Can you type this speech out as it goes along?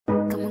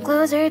Come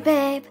closer,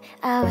 babe,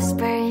 I'll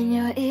whisper in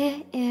your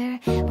ear.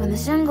 When the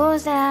sun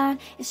goes down,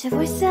 it's your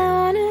voice I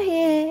wanna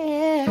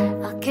hear.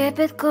 I'll keep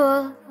it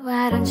cool,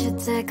 why don't you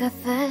take a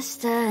first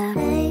step?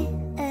 Hey,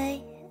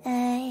 hey,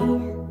 hey.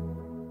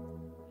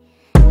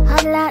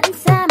 Hot light and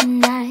summer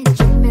nights,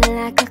 treat me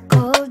like a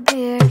cold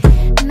beer.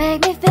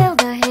 Make me feel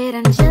the heat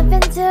and jump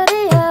into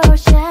the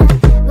ocean.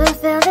 We'll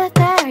feel the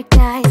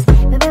paradise,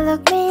 baby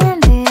look me in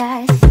the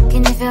eyes.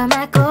 Can you feel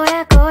my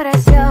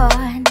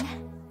corazón?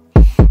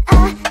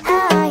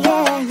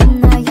 Yeah, you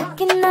know you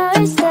can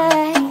always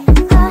stay.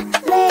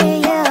 Only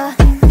you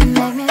can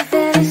make me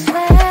feel this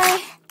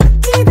way.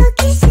 Doki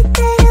doki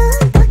shiteru,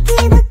 doki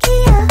doki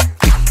yo.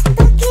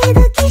 Doki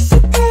doki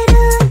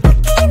shiteru,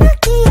 doki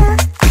doki yo.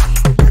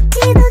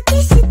 Doki doki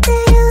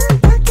shiteru,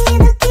 doki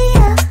doki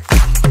yo.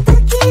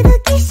 Doki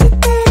doki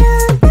shiteru,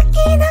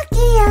 doki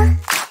doki yo.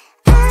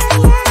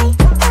 Ay ay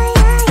ay ay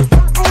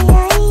ay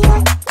ay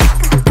ay.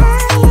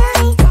 Ay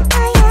ay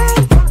ay ay ay ay ay.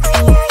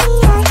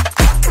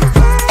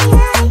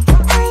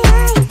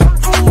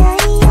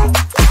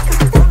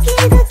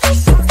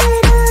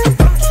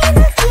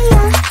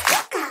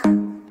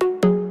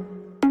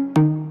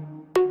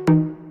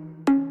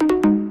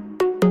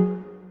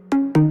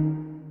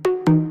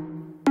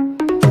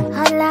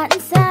 Hot light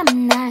and summer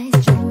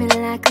nights, treat me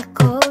like a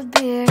cold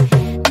beer.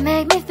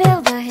 Make me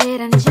feel the heat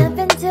and jump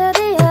into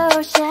the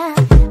ocean.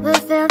 We'll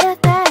feel the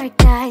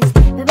paradise,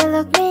 baby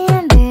look me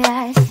in the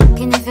eyes.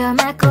 Can you feel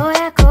my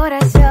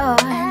corazón?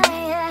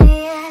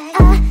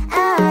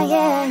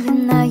 Yeah, you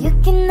know you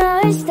can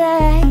always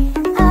stay.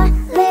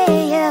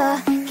 Only you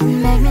can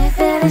make me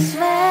feel this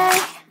way.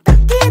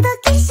 Doki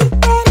doki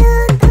shiteru,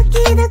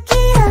 doki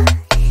doki yo.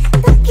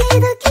 Doki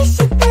doki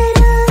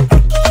shiteru,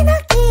 doki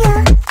doki yo.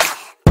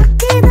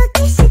 Doki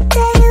doki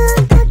shiteru,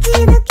 doki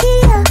doki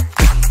yo.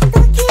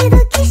 Doki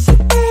doki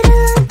shiteru,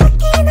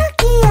 doki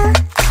doki yo.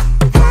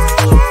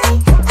 Ay ay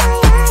ay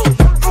ay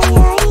ay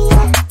ay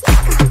ay.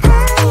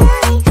 Ay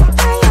ay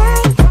ay ay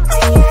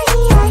ay ay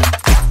ay.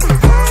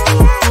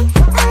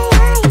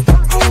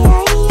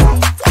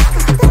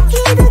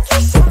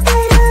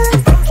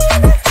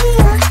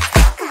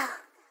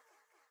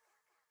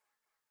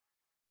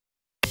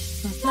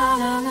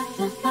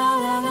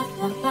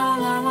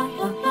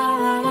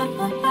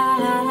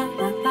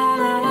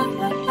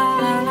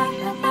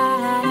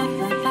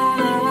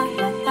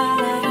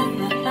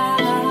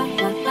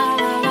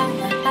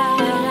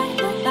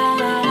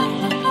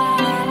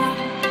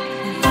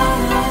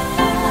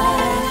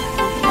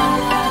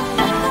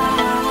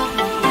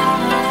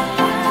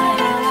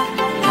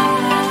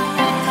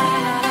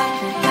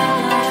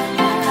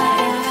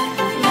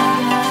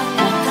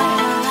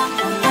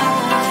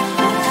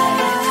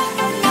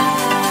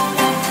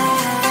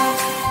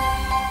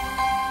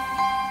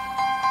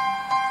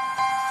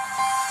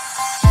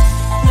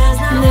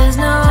 There's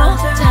no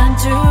time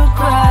to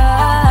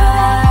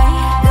cry.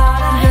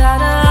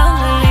 Gotta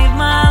live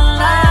my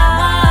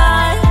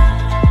life.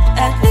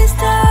 At this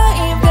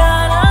time,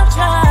 gotta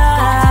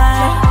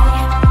try.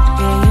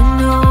 Yeah, you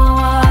know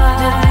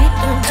why.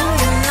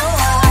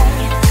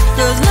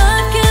 'Cause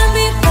life can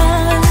be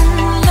fun,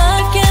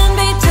 life can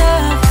be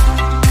tough.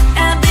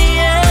 At the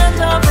end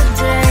of the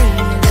day,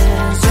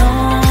 there's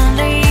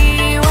only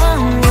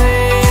one way.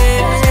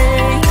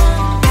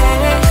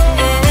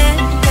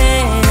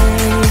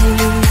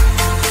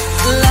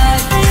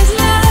 Life is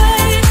life.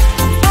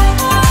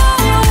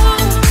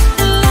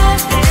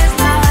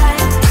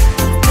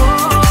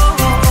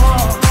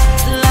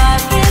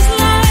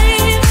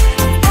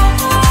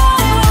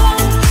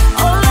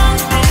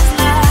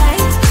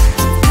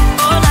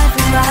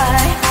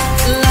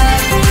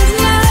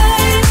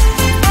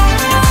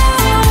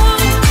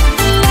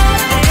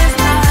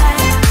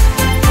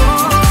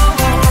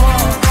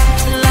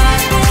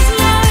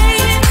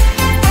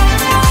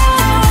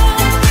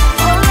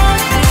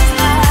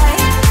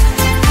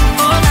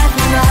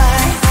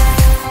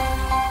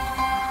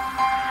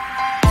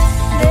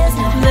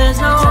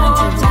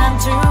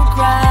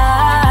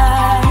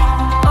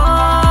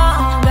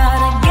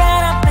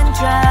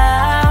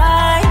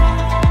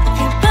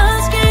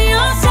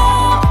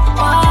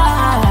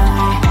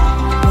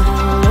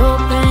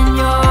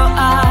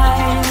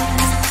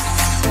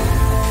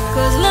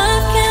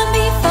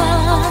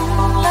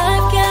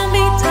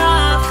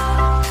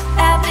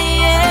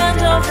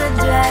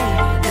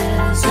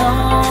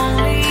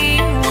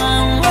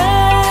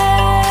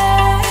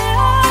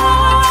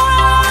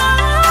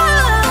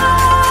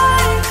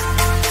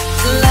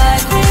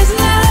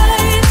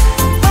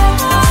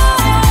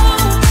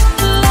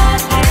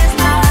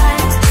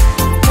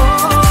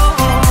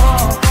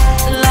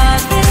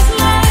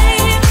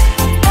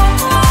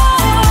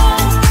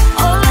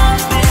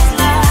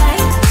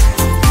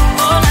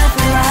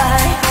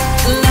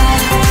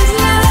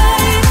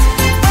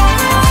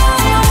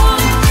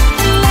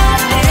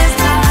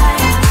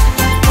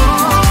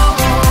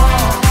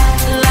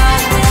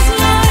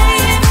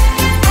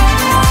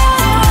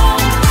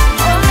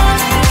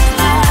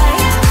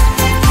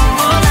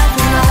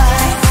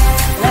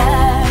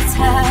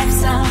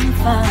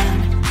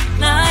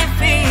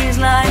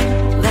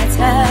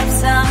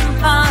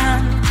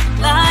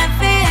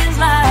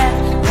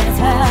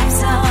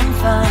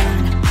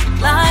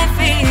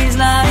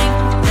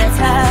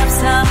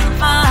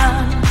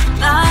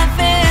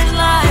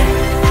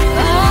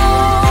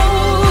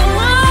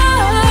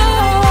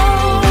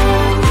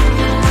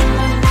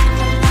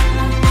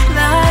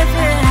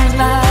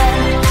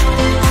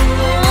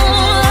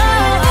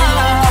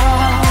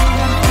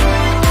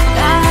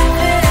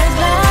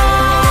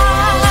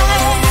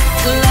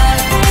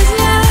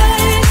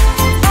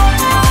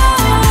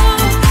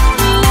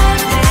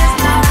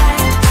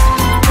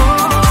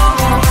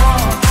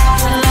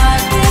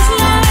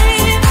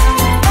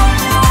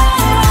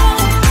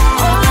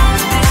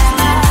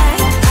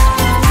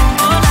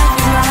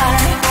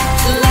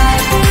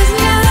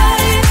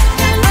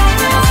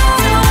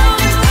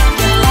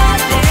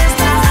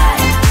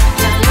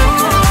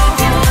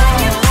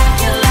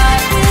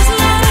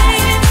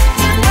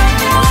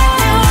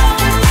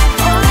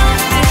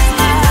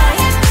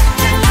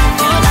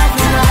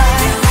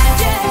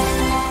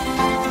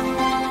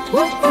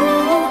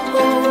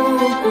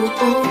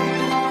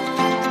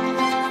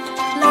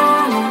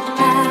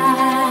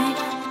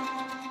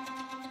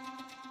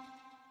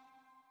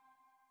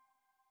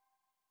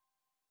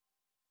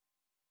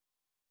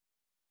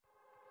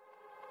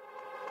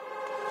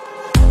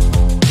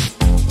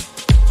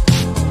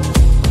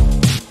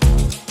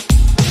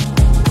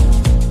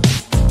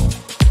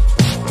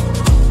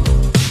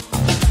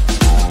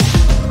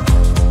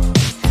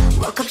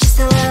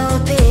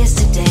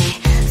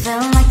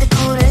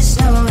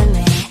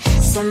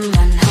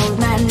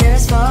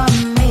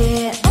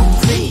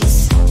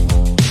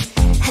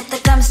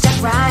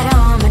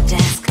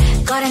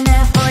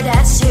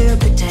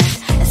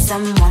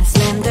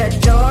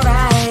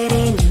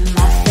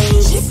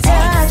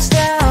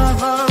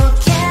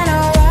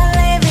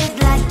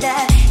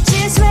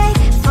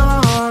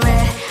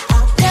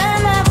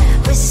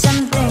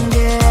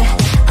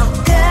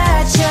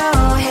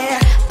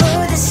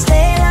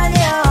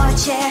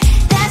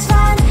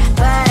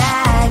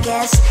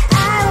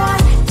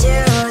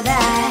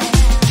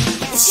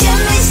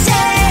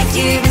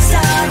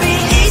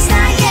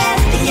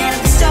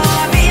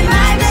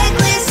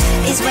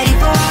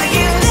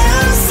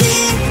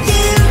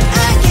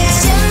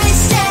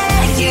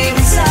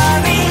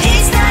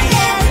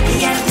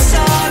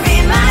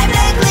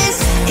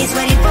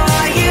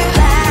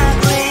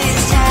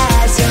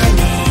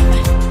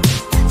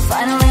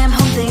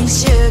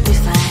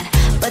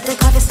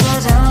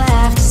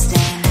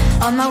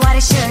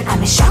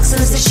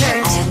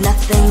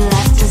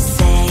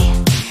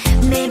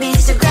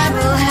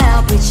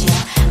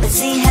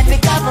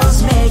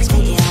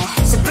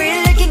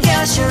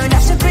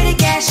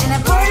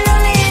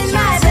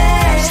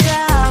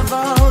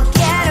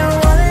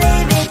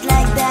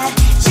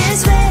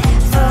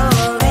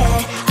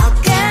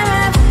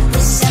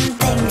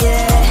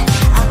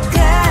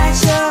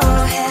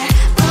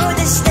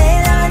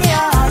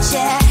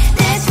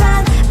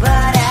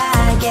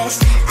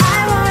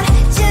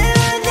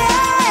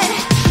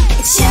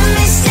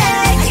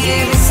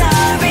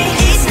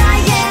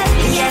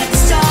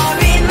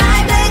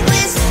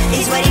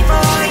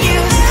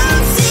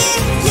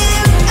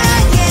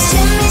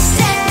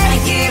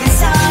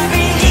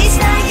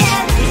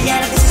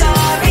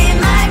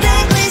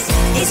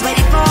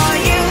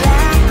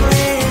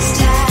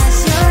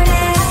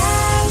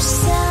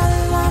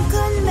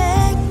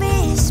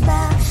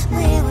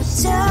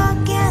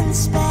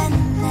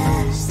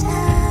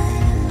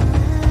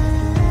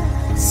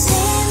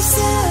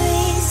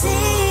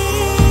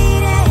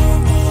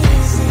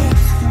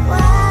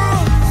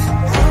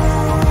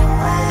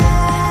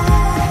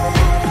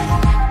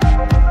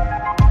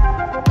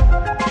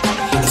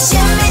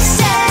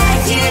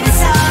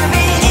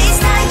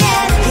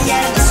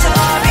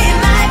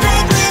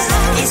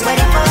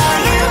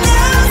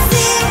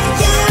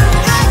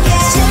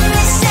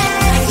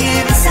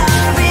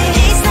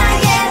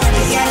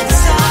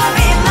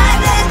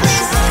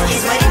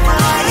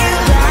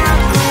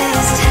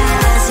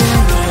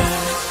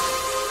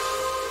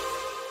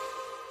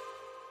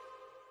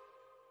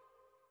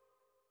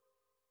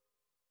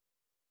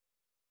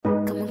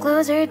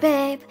 closer,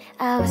 babe,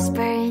 I'll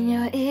whisper in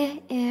your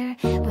ear.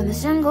 When the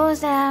sun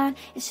goes down,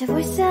 it's your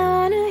voice I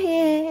wanna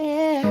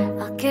hear.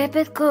 I'll keep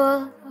it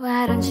cool,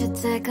 why don't you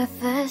take a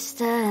first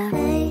step?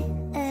 Hey,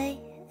 hey,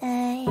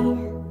 hey.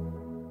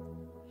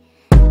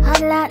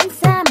 Hot Latin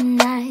summer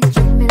nights,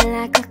 treat me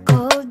like a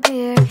cold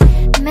beer.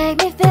 Make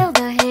me feel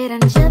the heat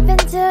and jump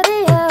into the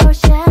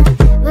ocean.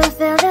 We'll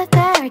feel the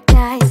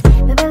paradise,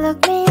 baby, look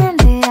me in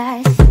the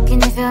eyes. Can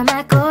you feel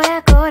my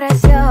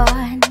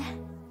corazón?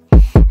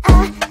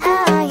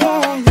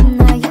 Yeah, you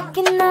know you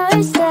can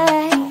always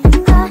say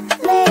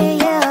only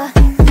you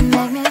can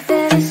make me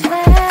feel this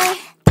way.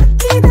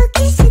 Doki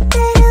doki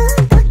shiteru,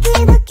 doki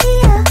doki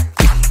yo.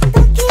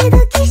 Doki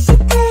doki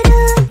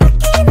shiteru,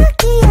 doki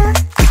doki yo.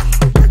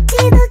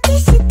 Doki doki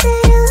shiteru.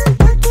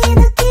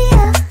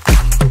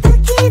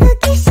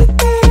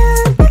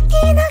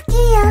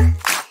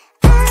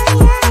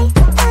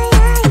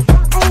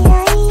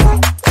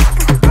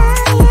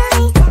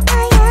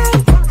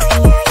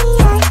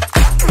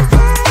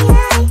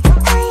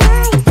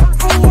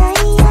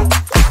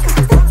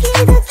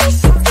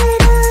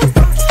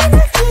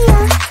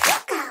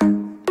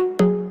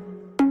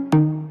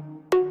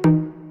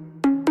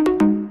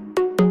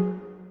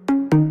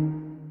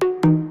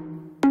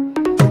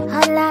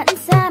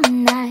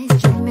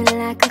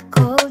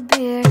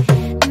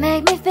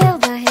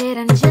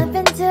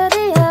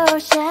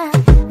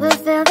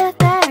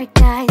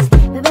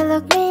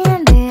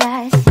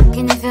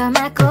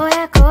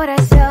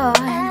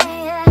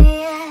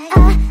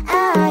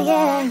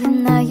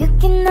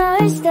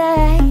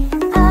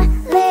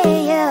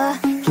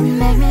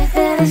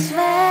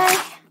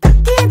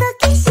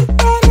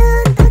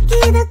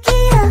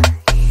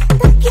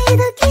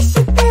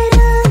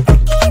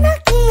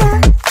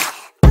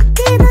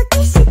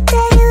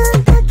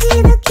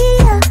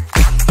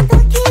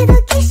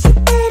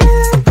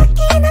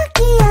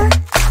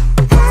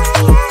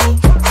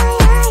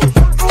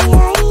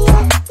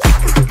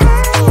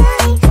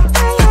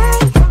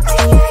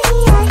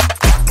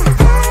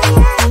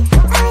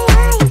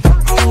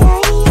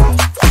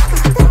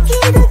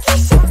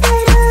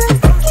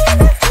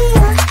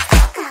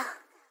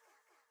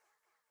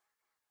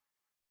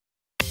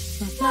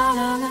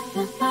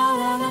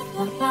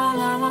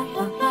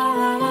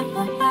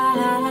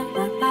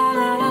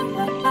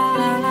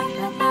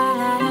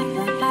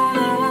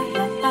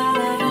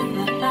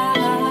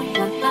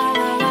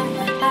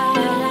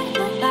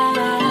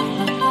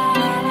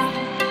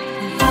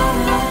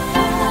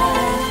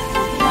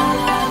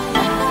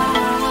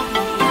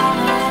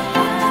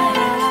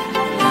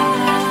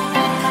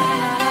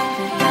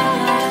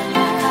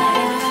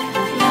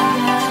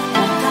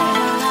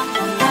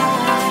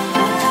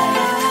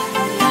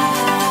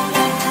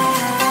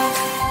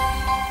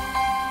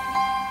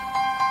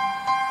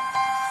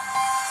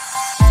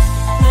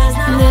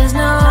 There's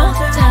no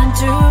time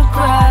to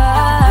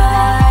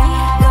cry.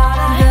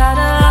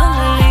 Gotta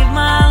live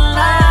my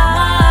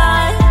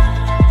life.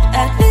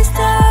 At this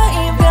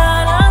time,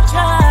 gotta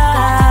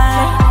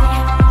try.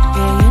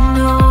 Yeah, you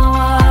know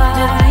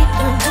why.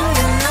 Do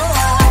you know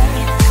why?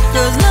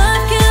 'Cause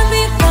life can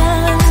be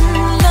fun,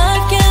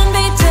 life can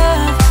be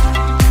tough.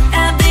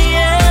 At the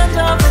end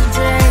of the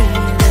day,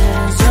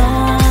 there's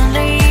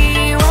only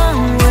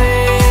one way.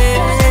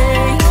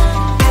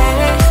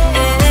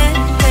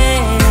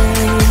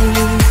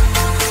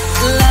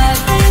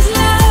 Life is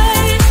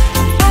life.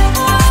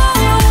 Oh,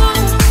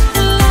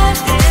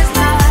 life is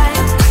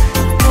life.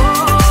 Oh,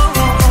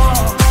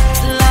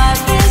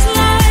 life is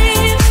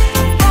life.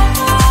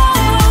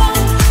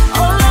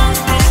 Oh,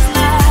 life is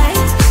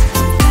life.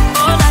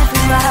 Oh, life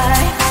is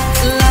life.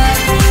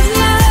 Life is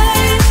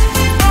life.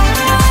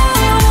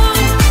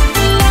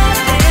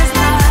 Life is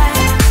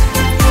life.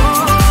 Oh,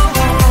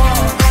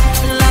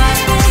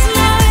 life is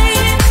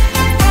life.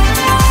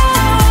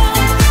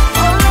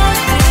 Oh,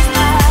 life is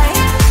life.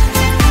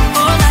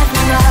 Oh, life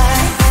is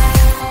life.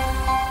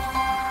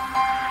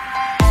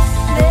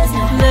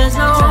 There's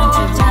no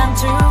time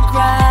to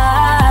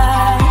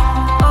cry.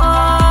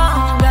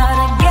 Oh,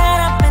 gotta get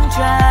up and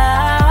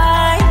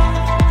try.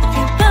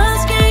 Keep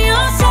asking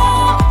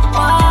yourself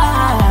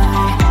why.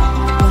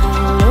 But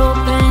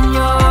open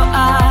your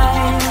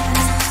eyes.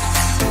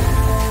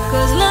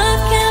 'Cause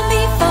life can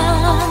be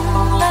fun,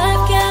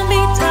 life can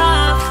be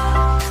tough.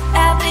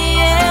 At the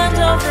end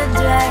of the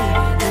day,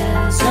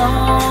 there's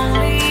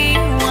only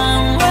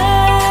one way.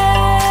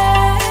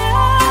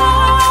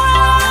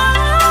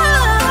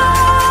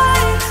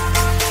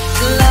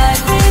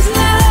 Life is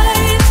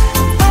life.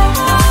 Oh,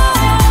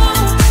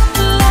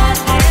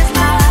 life is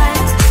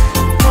life.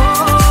 Oh,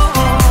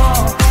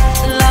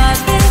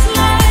 life is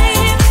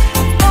life.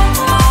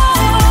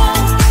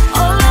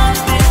 Oh,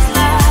 life is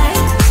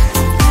life.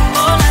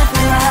 Oh, life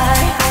is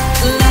life.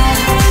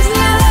 Life is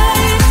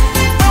life.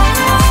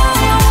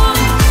 Oh,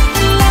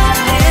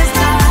 life is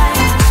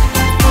life.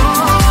 Oh,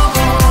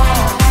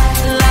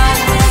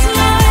 life is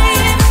life.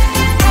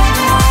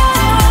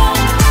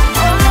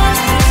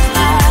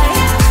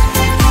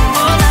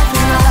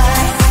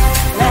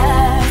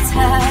 Let's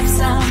have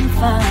some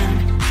fun.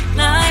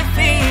 Life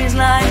is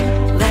life.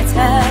 Let's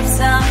have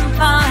some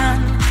fun.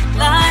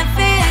 Life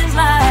is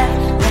life.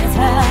 Let's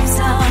have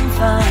some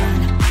fun.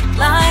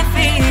 Life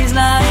is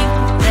life.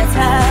 Let's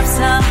have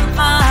some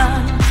fun.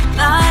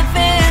 Life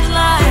is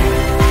life.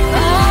 Oh,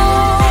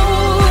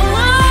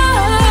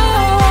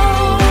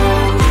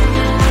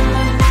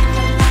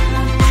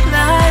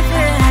 life is life.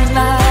 Life is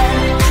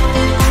life.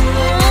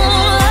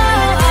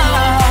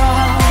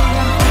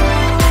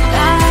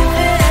 Life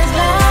is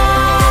life.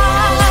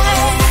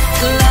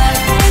 Life is life.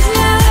 Life is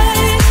life.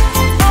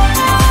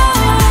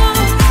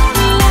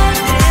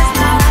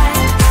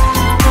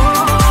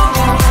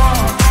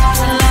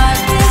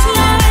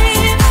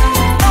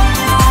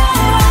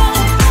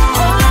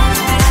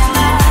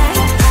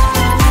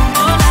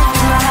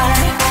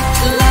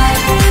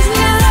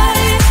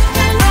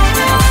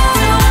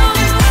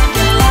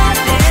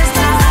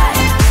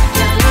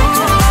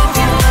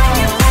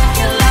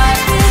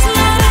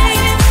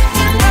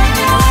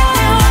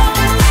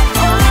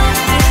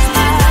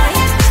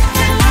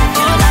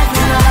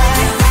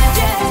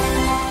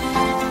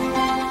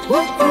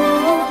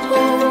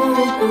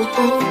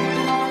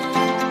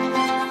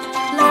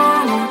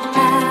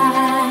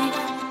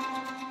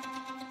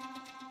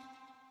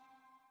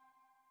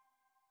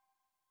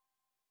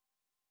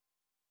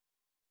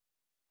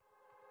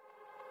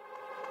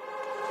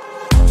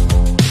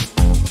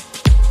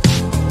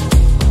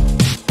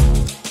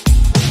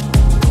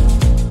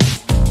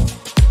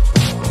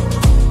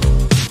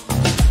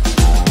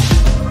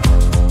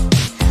 is life.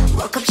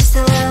 Woke up just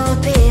a little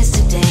pissed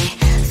today.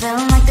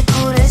 Feeling like the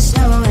coldest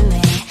snow in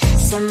me.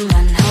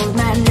 Someone hold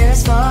my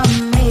nerves for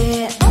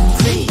me,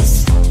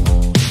 please.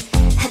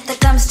 Hit the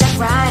gum stuck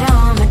right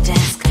on my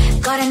desk.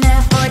 Got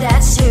enough for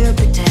that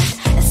super test.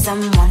 And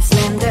someone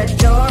slammed the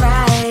door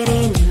right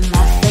in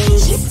my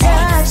face. You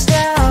touched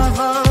the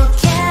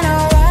volcano,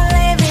 won't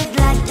leave it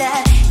like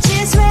that.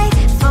 Just wait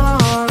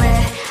for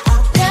it.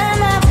 I'll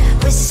come up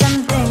with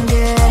something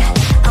good.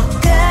 I'll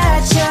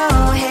cut your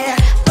hair,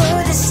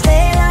 put the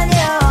slate on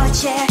your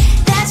chair.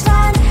 That's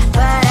fun,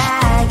 but I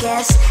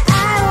guess I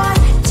won't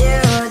do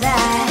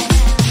that.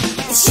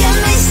 It's your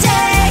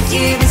mistake,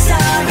 you've been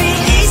sorry.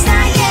 It's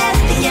not yet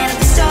the end of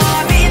the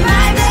story.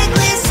 My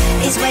blacklist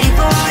is waiting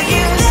for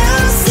you.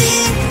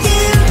 Losing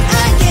you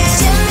again. It's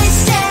your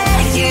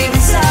mistake, you've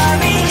been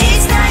sorry.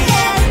 It's not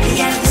yet the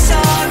end of the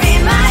story.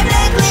 My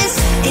blacklist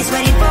is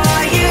waiting for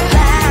you.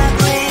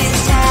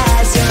 Blacklist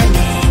has your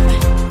name.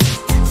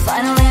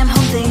 Finally, I'm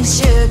home, things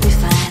should be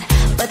fine.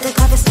 But the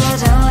clock is slow,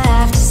 don't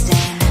have to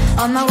stand.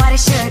 On my white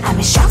shirt, I'm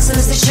in shock, so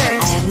is the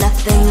shirt. I have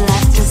nothing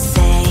left to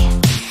say.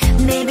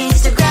 Maybe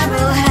Instagram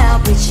will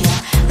help with you,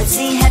 but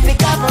seeing happy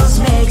couples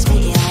makes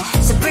me ill.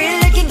 Some pretty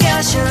looking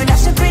girl showing off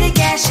some pretty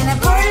cash, and I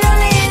poured it on